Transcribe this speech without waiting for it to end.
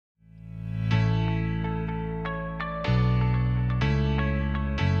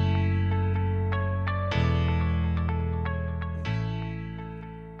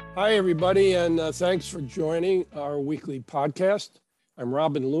Hi, everybody, and thanks for joining our weekly podcast. I'm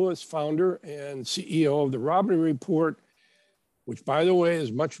Robin Lewis, founder and CEO of the Robin Report, which, by the way,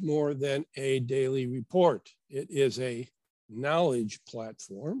 is much more than a daily report. It is a knowledge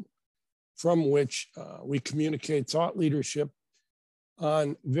platform from which we communicate thought leadership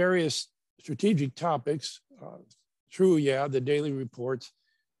on various strategic topics through, the daily reports,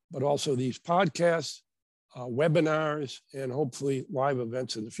 but also these podcasts, webinars, and hopefully live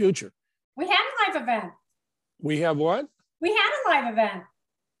events in the future. We had a live event. We have what? We had a live event.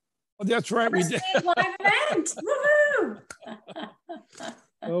 Oh, that's right, we did. Live event. Woohoo!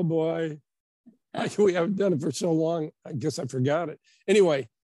 Oh boy, we haven't done it for so long. I guess I forgot it. Anyway,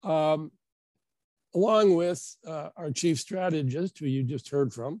 along with our chief strategist, who you just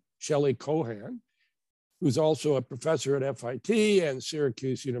heard from, Shelley Kohan, who's also a professor at FIT and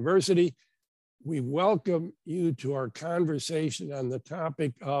Syracuse University, we welcome you to our conversation on the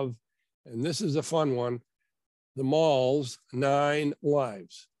topic of, and this is a fun one, the mall's 9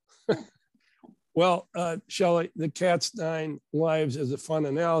 lives. Well, Shelley, the cat's 9 lives is a fun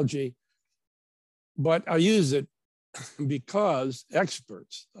analogy, but I use it because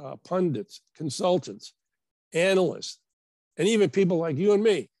experts, pundits, consultants, analysts, and even people like you and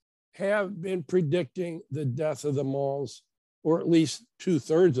me have been predicting the death of the malls, or at least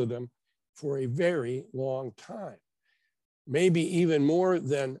 2/3 of them, for a very long time, maybe even more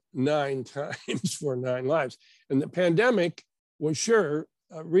than 9 times for 9 lives. And the pandemic was sure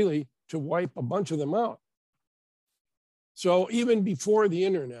really to wipe a bunch of them out. So even before the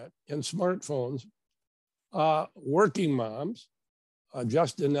internet and smartphones, working moms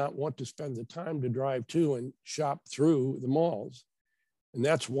just did not want to spend the time to drive to and shop through the malls. And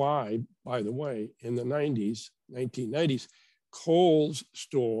that's why, by the way, in the 1990s, Kohl's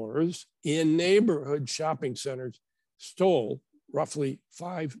stores in neighborhood shopping centers stole roughly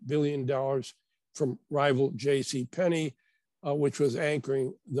 $5 billion from rival JCPenney, which was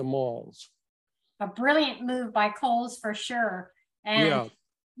anchoring the malls. A brilliant move by Kohl's for sure. And,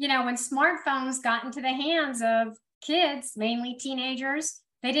 you know, when smartphones got into the hands of kids, mainly teenagers,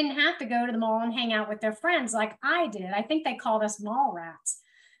 they didn't have to go to the mall and hang out with their friends like I did. I think they called us mall rats.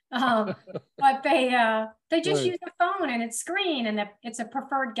 But they just use a phone and its screen, and it's a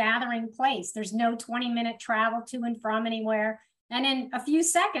preferred gathering place. There's no 20-minute travel to and from anywhere. And in a few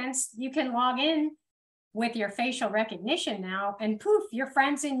seconds, you can log in with your facial recognition now, and poof, your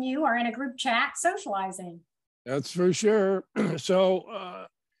friends and you are in a group chat socializing. That's for sure. So a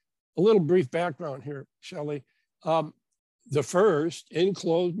little brief background here, Shelley. The first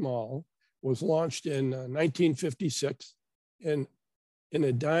enclosed mall was launched in 1956 in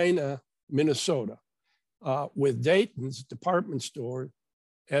Edina, Minnesota, with Dayton's department store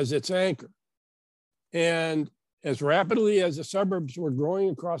as its anchor. And as rapidly as the suburbs were growing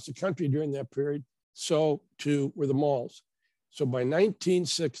across the country during that period, so too were the malls. So by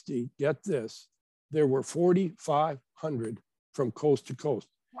 1960, get this, there were 4,500 from coast to coast.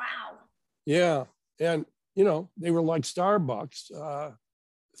 Wow. Yeah. And, you know, they were like Starbucks,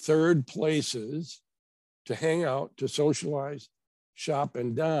 third places to hang out, to socialize, shop,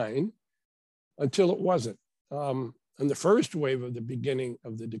 and dine, until it wasn't. And the first wave of the beginning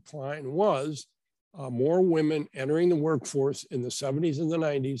of the decline was more women entering the workforce in the 70s and the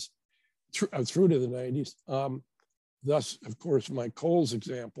 90s, through to the 90s. Thus, of course, my Kohl's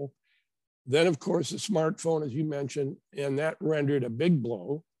example. Then, of course, the smartphone, as you mentioned, and that rendered a big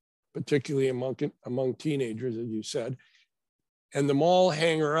blow, particularly among teenagers, as you said. And the mall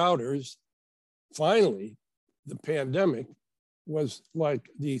hanger-outers, finally, the pandemic was like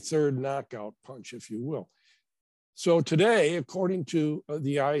the third knockout punch, if you will. So today, according to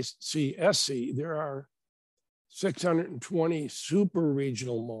the ICSC, there are 620 super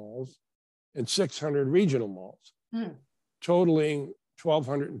regional malls and 600 regional malls, totaling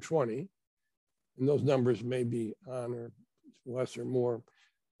 1,220. And those numbers may be on or less or more,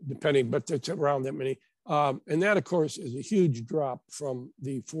 depending, but it's around that many. And that, of course, is a huge drop from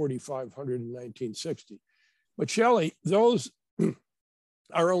the 4,500 in 1960. But Shelley, those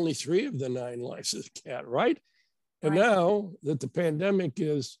are only 3 of the 9 lives of the cat, right? And now that the pandemic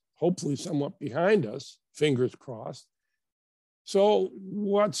is hopefully somewhat behind us, fingers crossed. So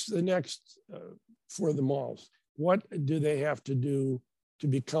what's the next for the malls? What do they have to do to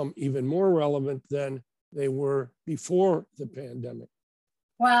become even more relevant than they were before the pandemic?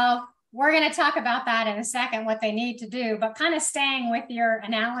 Well, we're going to talk about that in a second, what they need to do, but kind of staying with your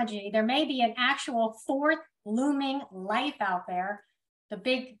analogy, there may be an actual 4th looming life out there, the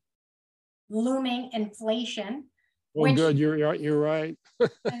big looming inflation. Oh, good, you're right.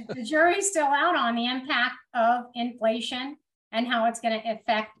 The jury's still out on the impact of inflation and how it's going to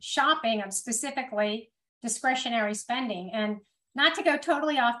affect shopping of specifically discretionary spending. And not to go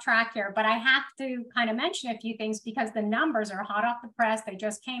totally off track here, but I have to kind of mention a few things because the numbers are hot off the press. They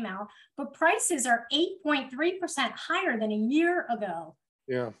just came out, but prices are 8.3% higher than a year ago.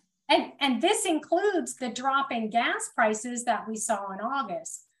 Yeah. And this includes the drop in gas prices that we saw in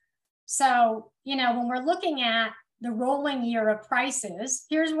August. So, you know, when we're looking at the rolling year of prices,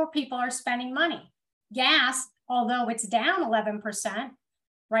 here's where people are spending money. Gas, although it's down 11%,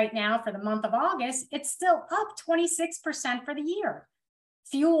 right now for the month of August, it's still up 26% for the year.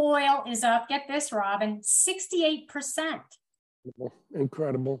 Fuel oil is up, get this, Robin, 68%.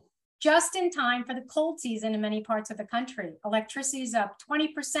 Incredible. Just in time for the cold season in many parts of the country. Electricity is up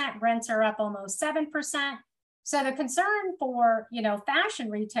 20%, rents are up almost 7%. So the concern for, you know, fashion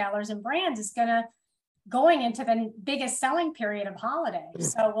retailers and brands is going into the biggest selling period of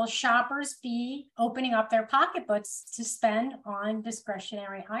holidays. So will shoppers be opening up their pocketbooks to spend on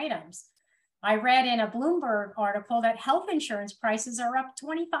discretionary items? I read in a Bloomberg article that health insurance prices are up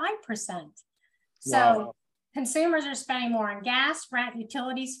 25%. So wow. Consumers are spending more on gas, rent,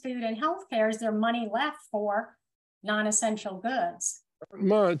 utilities, food, and healthcare. Is there money left for non-essential goods? Not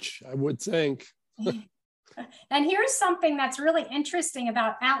much, I would think. And here's something that's really interesting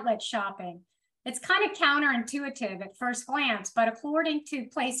about outlet shopping. It's kind of counterintuitive at first glance, but according to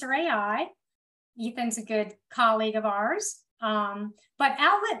Placer AI, Ethan's a good colleague of ours, but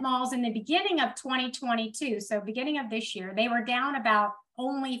outlet malls in the beginning of 2022, so beginning of this year, they were down about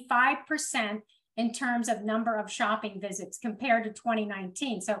only 5% in terms of number of shopping visits compared to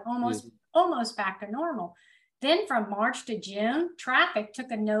 2019. So almost back to normal. Then from March to June, traffic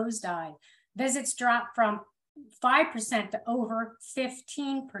took a nosedive. Visits dropped from 5% to over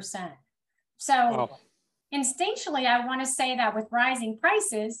 15%. So instinctually, I want to say that with rising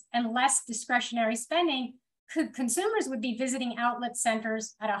prices and less discretionary spending, consumers would be visiting outlet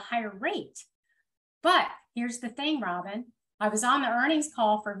centers at a higher rate. But here's the thing, Robin. I was on the earnings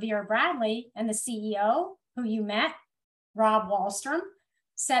call for Vera Bradley, and the CEO, who you met, Rob Wallstrom,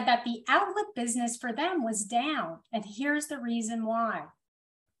 said that the outlet business for them was down. And here's the reason why.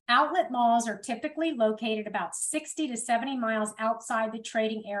 Outlet malls are typically located about 60 to 70 miles outside the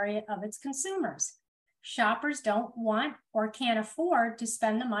trading area of its consumers. Shoppers don't want or can't afford to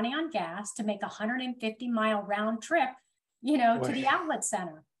spend the money on gas to make a 150-mile round trip, you know, to the outlet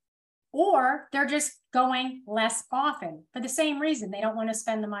center. Or they're just going less often for the same reason. They don't want to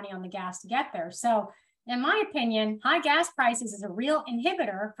spend the money on the gas to get there. So in my opinion, high gas prices is a real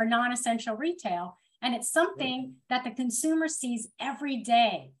inhibitor for non-essential retail. And it's something that the consumer sees every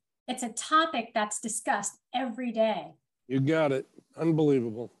day. It's a topic that's discussed every day. You got it.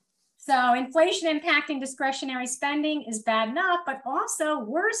 Unbelievable. So inflation impacting discretionary spending is bad enough, but also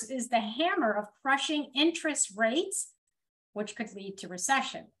worse is the hammer of crushing interest rates, which could lead to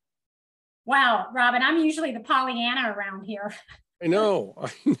recession. Wow, Robin, I'm usually the Pollyanna around here. I know.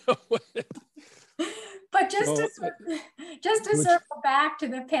 But just to circle back to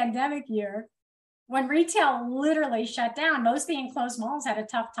the pandemic year, when retail literally shut down, most of the enclosed malls had a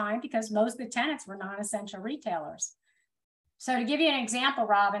tough time because most of the tenants were non-essential retailers. So to give you an example,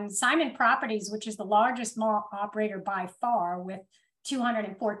 Robin, Simon Properties, which is the largest mall operator by far with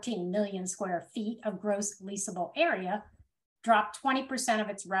 214 million square feet of gross leasable area, dropped 20% of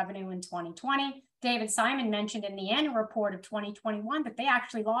its revenue in 2020. David Simon mentioned in the annual report of 2021 that they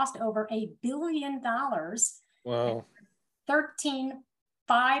actually lost over $1 billion. Wow.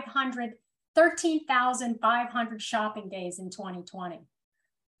 13,500 shopping days in 2020.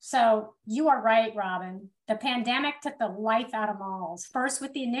 So you are right, Robin. The pandemic took the life out of malls, first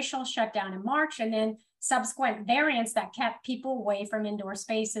with the initial shutdown in March and then subsequent variants that kept people away from indoor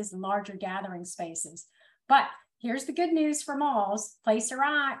spaces and larger gathering spaces. But here's the good news for malls. Placer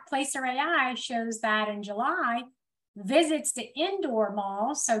AI shows that in July, visits to indoor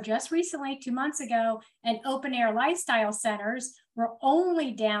malls, so just recently, 2 months ago, and open air lifestyle centers were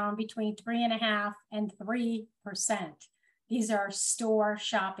only down between 3.5% and 3%. These are store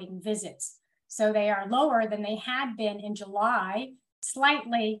shopping visits. So they are lower than they had been in July,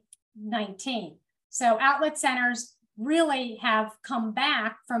 slightly 19. So outlet centers really have come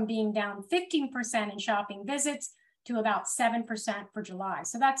back from being down 15% in shopping visits to about 7% for July.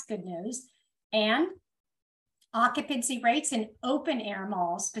 So that's good news. And occupancy rates in open air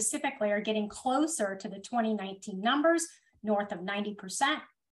malls specifically are getting closer to the 2019 numbers, north of 90%.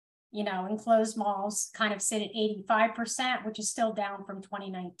 You know, enclosed malls kind of sit at 85%, which is still down from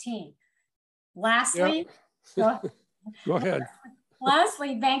 2019. Lastly, go ahead.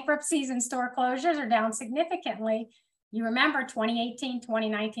 Lastly, bankruptcies and store closures are down significantly. You remember 2018,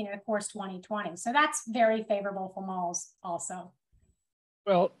 2019, and of course 2020. So that's very favorable for malls also.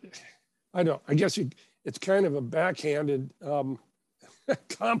 Well, I guess it's kind of a backhanded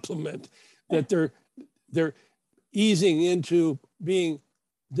compliment that they're easing into being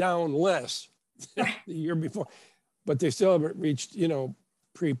down less than the year before, but they still haven't reached,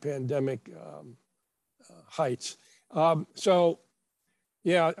 pre-pandemic heights. So,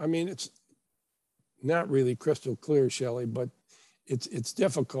 yeah, I mean, it's not really crystal clear, Shelley, but it's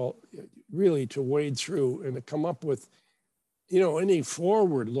difficult really to wade through and to come up with, any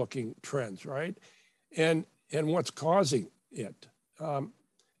forward-looking trends, right? And what's causing it.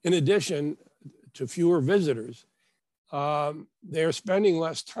 In addition to fewer visitors, they're spending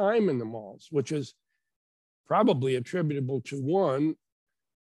less time in the malls, which is probably attributable to one,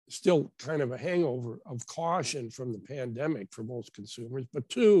 still kind of a hangover of caution from the pandemic for most consumers, but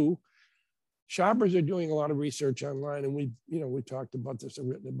two, shoppers are doing a lot of research online, and we talked about this and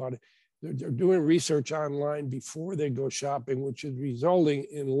written about it. They're doing research online before they go shopping, which is resulting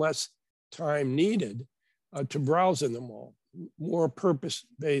in less time needed to browse in the mall, more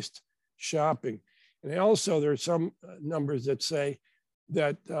purpose-based shopping. And also there's some numbers that say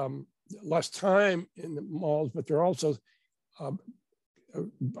that less time in the malls, but they're also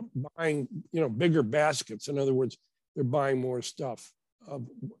buying, bigger baskets. In other words, they're buying more stuff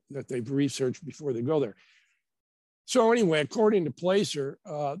that they've researched before they go there. So anyway, according to Placer,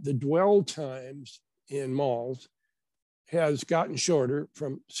 the dwell times in malls has gotten shorter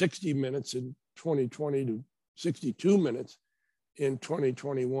from 60 minutes in 2020 to 62 minutes in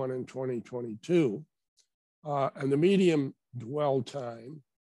 2021 and 2022. And the median dwell time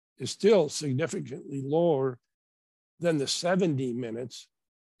is still significantly lower than the 70 minutes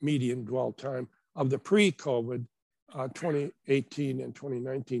median dwell time of the pre-COVID 2018 and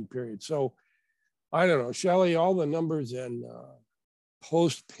 2019 period. So I don't know, Shelley, all the numbers in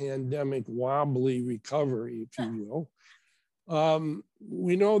post-pandemic wobbly recovery, if you will.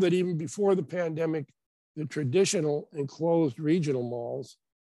 We know that even before the pandemic, the traditional enclosed regional malls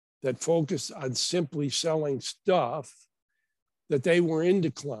that focus on simply selling stuff, that they were in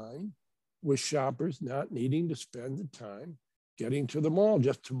decline, with shoppers not needing to spend the time getting to the mall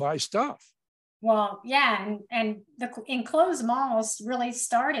just to buy stuff. Well, yeah, and the enclosed malls really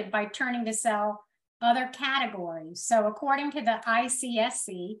started by turning to sell other categories. So according to the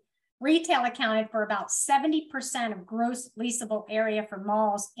ICSC, retail accounted for about 70% of gross leasable area for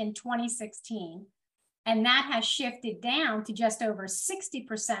malls in 2016. And that has shifted down to just over 60%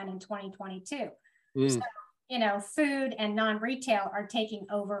 in 2022. So, food and non-retail are taking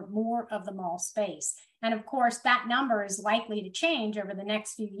over more of the mall space. And of course, that number is likely to change over the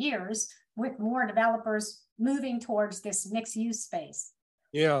next few years with more developers moving towards this mixed use space.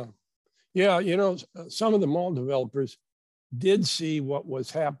 Yeah. Yeah, some of the mall developers did see what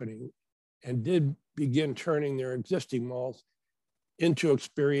was happening and did begin turning their existing malls into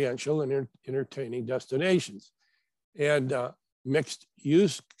experiential and entertaining destinations. And mixed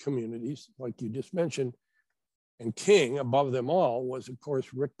use communities, like you just mentioned, and king above them all was, of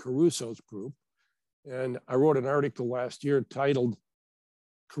course, Rick Caruso's group. And I wrote an article last year titled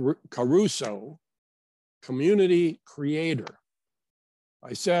Caruso, Community Creator.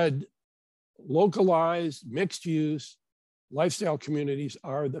 I said, localized, mixed use, lifestyle communities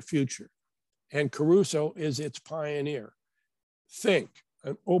are the future. And Caruso is its pioneer. Think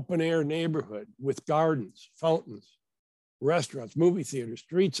an open air neighborhood with gardens, fountains, restaurants, movie theaters,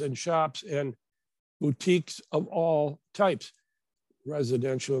 streets and shops, and boutiques of all types,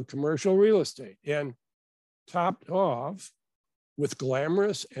 residential and commercial real estate, and topped off with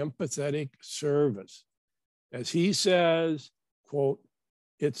glamorous, empathetic service. As he says, quote,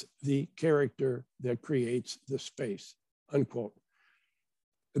 "It's the character that creates the space," unquote.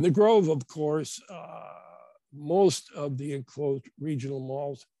 In the Grove, of course, most of the enclosed regional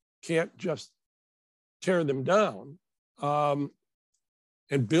malls can't just tear them down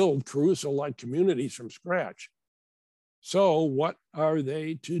and build Caruso-like communities from scratch. So what are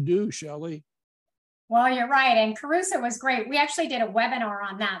they to do, Shelley? Well, you're right. And Caruso was great. We actually did a webinar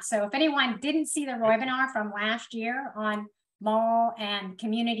on that. So if anyone didn't see the webinar from last year on mall and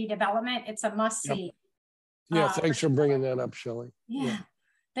community development, it's a must see. Yeah, thanks for bringing that up, Shelley. Yeah.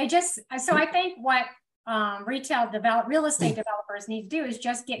 So I think what real estate developers need to do is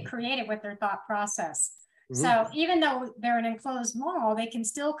just get creative with their thought process. So even though they're an enclosed mall, they can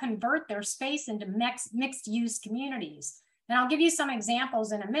still convert their space into mixed use communities. And I'll give you some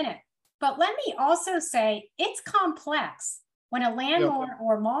examples in a minute. But let me also say it's complex when a landlord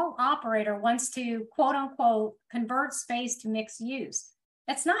or mall operator wants to, quote unquote, convert space to mixed use.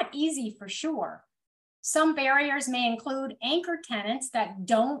 That's not easy for sure. Some barriers may include anchor tenants that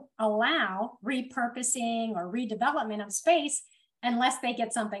don't allow repurposing or redevelopment of space unless they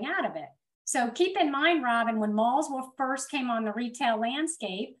get something out of it. So keep in mind, Robin, when malls first came on the retail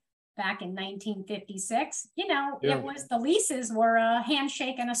landscape back in 1956, you know, it was the leases were a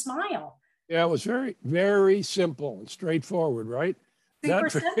handshake and a smile. Yeah, it was very, very simple and straightforward, right? Super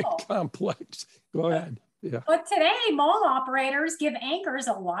Not very simple. complex. Go ahead. Yeah. But today, mall operators give anchors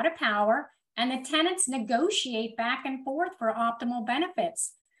a lot of power, and the tenants negotiate back and forth for optimal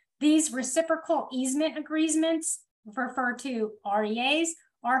benefits. These reciprocal easement agreements, referred to REAs,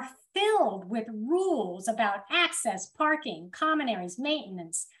 are filled with rules about access, parking, common areas,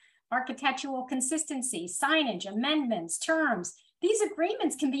 maintenance, architectural consistency, signage, amendments, terms. These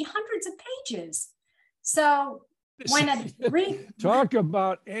agreements can be hundreds of pages. So when talk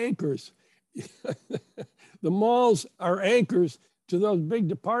about anchors, the malls are anchors to those big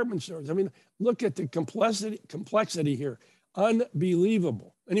department stores. I mean, look at the complexity here.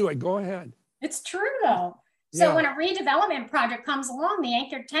 Unbelievable. Anyway, go ahead. It's true though. So when a redevelopment project comes along, the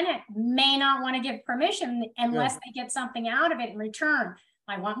anchor tenant may not want to give permission unless they get something out of it in return.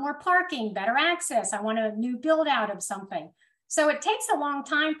 I want more parking, better access. I want a new build out of something. So it takes a long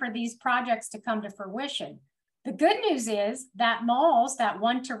time for these projects to come to fruition. The good news is that malls that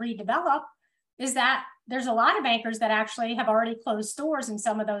want to redevelop is that there's a lot of anchors that actually have already closed stores in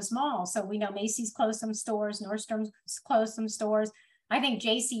some of those malls. So we know Macy's closed some stores, Nordstrom's closed some stores. I think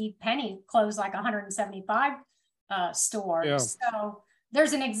JCPenney closed like 175 stores. Yeah. So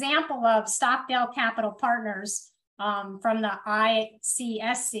there's an example of Stockdale Capital Partners from the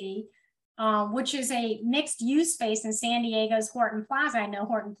ICSC, which is a mixed use space in San Diego's Horton Plaza. I know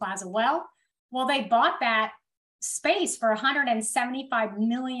Horton Plaza well. Well, they bought that space for $175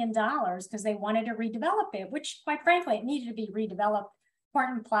 million because they wanted to redevelop it, which quite frankly, it needed to be redeveloped.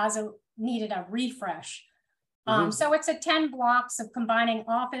 Horton Plaza needed a refresh. So it's 10 blocks of combining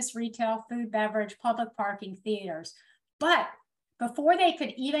office, retail, food, beverage, public parking, theaters. But before they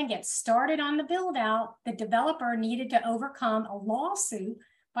could even get started on the build out, the developer needed to overcome a lawsuit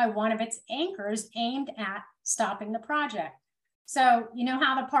by one of its anchors aimed at stopping the project. So you know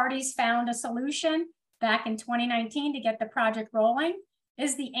how the parties found a solution back in 2019 to get the project rolling?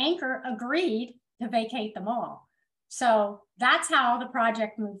 Is the anchor agreed to vacate the mall. So that's how the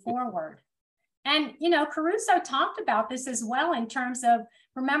project moved forward. And, you know, Caruso talked about this as well in terms of,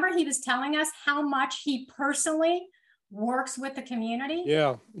 remember he was telling us how much he personally works with the community.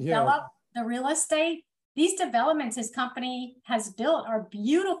 Develop the real estate. These developments his company has built are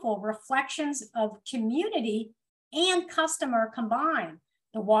beautiful reflections of community and customer combined.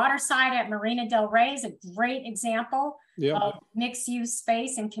 The waterside at Marina Del Rey is a great example of mixed use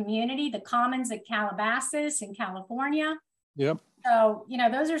space and community. The Commons at Calabasas in California. So, you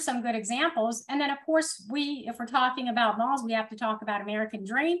know, those are some good examples. And then, of course, if we're talking about malls, we have to talk about American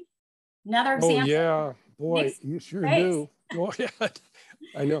Dream. Another example. Oh, yeah. Boy, you sure do. Go ahead.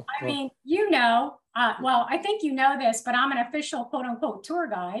 I know. I mean, you know, well, I think you know this, but I'm an official quote unquote tour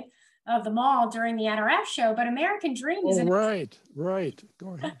guide of the mall during the NRF show, but American Dream is right.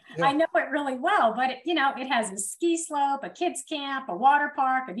 Go ahead. Yeah. I know it really well, but you know, it has a ski slope, a kids camp, a water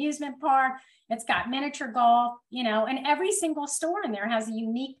park, amusement park. It's got miniature golf, you know, and every single store in there has a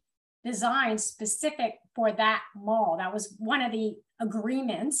unique design specific for that mall. That was one of the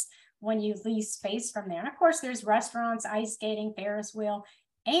agreements when you lease space from there. And of course, there's restaurants, ice skating, Ferris wheel,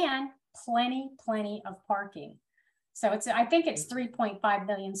 and plenty of parking. So I think it's 3.5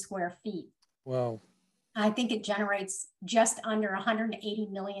 million square feet. Wow. I think it generates just under 180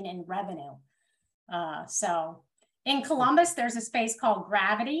 million in revenue. So in Columbus, there's a space called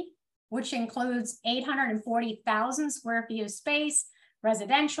Gravity, which includes 840,000 square feet of space,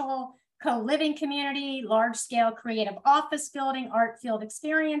 residential, co-living community, large-scale creative office building, art field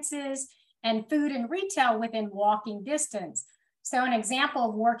experiences, and food and retail within walking distance. So an example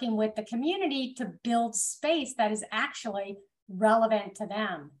of working with the community to build space that is actually relevant to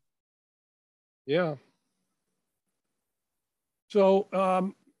them. Yeah. So,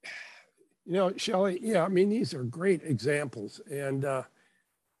 you know, Shelley, I mean, these are great examples. And the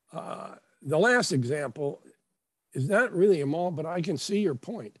last example is not really a mall, but I can see your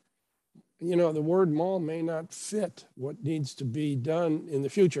point. You know, the word mall may not fit what needs to be done in the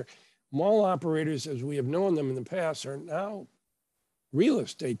future. Mall operators, as we have known them in the past, are now real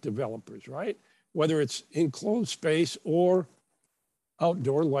estate developers, right? Whether it's enclosed space or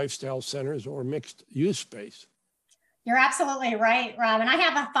outdoor lifestyle centers or mixed use space. You're absolutely right, Rob. And I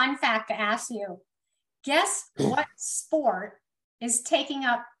have a fun fact to ask you. Guess what sport is taking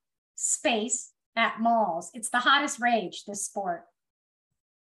up space at malls? It's the hottest rage, this sport.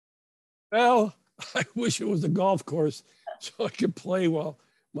 Well, I wish it was a golf course so I could play while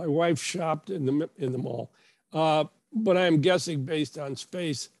my wife shopped in the mall. But I'm guessing based on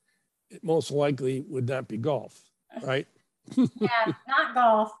space, it most likely would not be golf, right? Yeah, not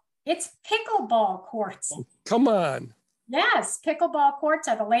golf. It's pickleball courts. Oh, come on. Yes, pickleball courts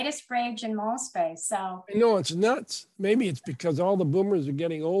are the latest rage in mall space. So I know it's nuts. Maybe it's because all the boomers are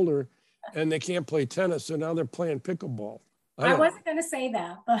getting older and they can't play tennis, so now they're playing pickleball. I wasn't going to say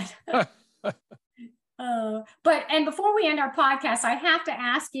that, but and before we end our podcast, I have to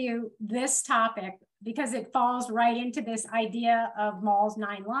ask you this topic because it falls right into this idea of malls'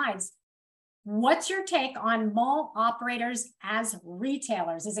 9 lives. What's your take on mall operators as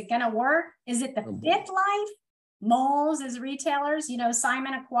retailers? Is it going to work? Is it the 5th life? Malls as retailers? You know,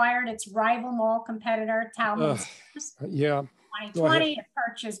 Simon acquired its rival mall competitor, Taubman yeah. 2020 to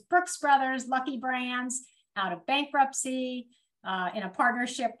purchase Brooks Brothers, Lucky Brands out of bankruptcy in a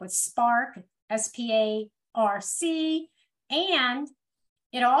partnership with Spark, SPARC, and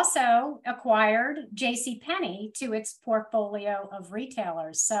it also acquired JCPenney to its portfolio of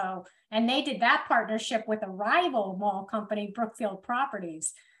retailers. So, and they did that partnership with a rival mall company, Brookfield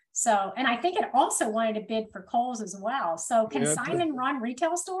Properties. So, and I think it also wanted to bid for Kohl's as well. So can Simon run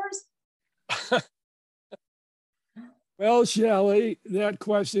retail stores? Well, Shelley, that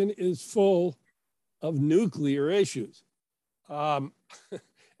question is full of nuclear issues.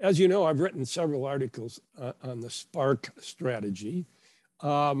 As you know, I've written several articles on the Spark strategy.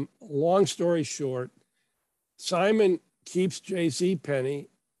 Long story short, Simon keeps JCPenney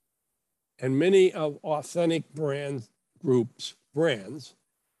and many of Authentic Brands Group's brands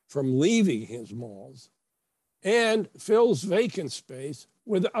from leaving his malls and fills vacant space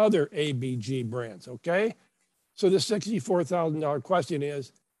with other ABG brands, okay? So the $64,000 question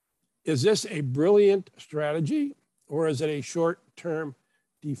is this a brilliant strategy or is it a short-term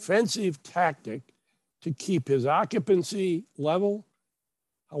defensive tactic to keep his occupancy level?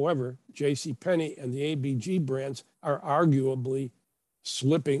 However, JCPenney and the ABG brands are arguably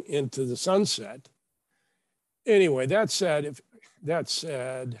slipping into the sunset. Anyway, that said,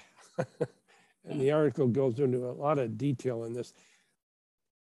 and the article goes into a lot of detail in this,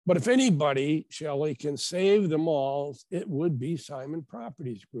 but if anybody, Shelley, can save the malls, it would be Simon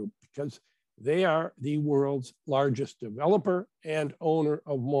Properties Group because they are the world's largest developer and owner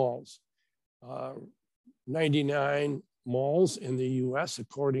of malls. 99 malls in the US,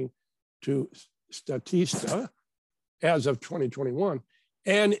 according to Statista, as of 2021.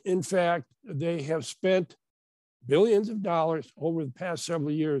 And in fact, they have spent billions of dollars over the past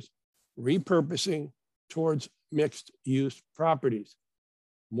several years repurposing towards mixed use properties,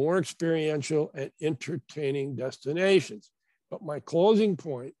 more experiential and entertaining destinations. But my closing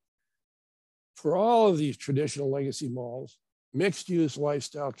point, for all of these traditional legacy malls, mixed use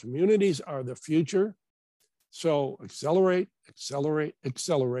lifestyle communities are the future. So accelerate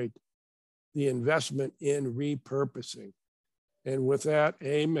the investment in repurposing. And with that,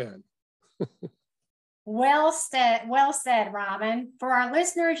 amen. Well said, Robin. For our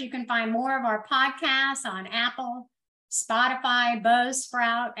listeners, you can find more of our podcasts on Apple, Spotify,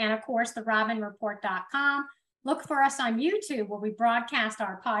 Buzzsprout, and of course, therobinreport.com. Look for us on YouTube where we broadcast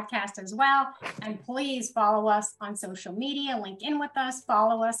our podcast as well. And please follow us on social media, link in with us,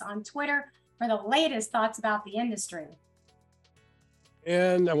 follow us on Twitter for the latest thoughts about the industry.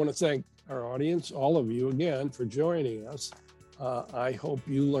 And I want to thank our audience, all of you again, for joining us. I hope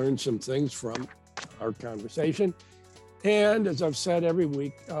you learned some things from our conversation. And as I've said every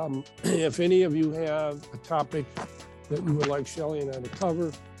week, if any of you have a topic that you would like Shelley and I to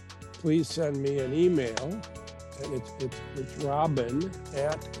cover, please send me an email. And it's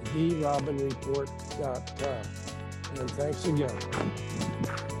robin@therobinreport.com. And thanks again.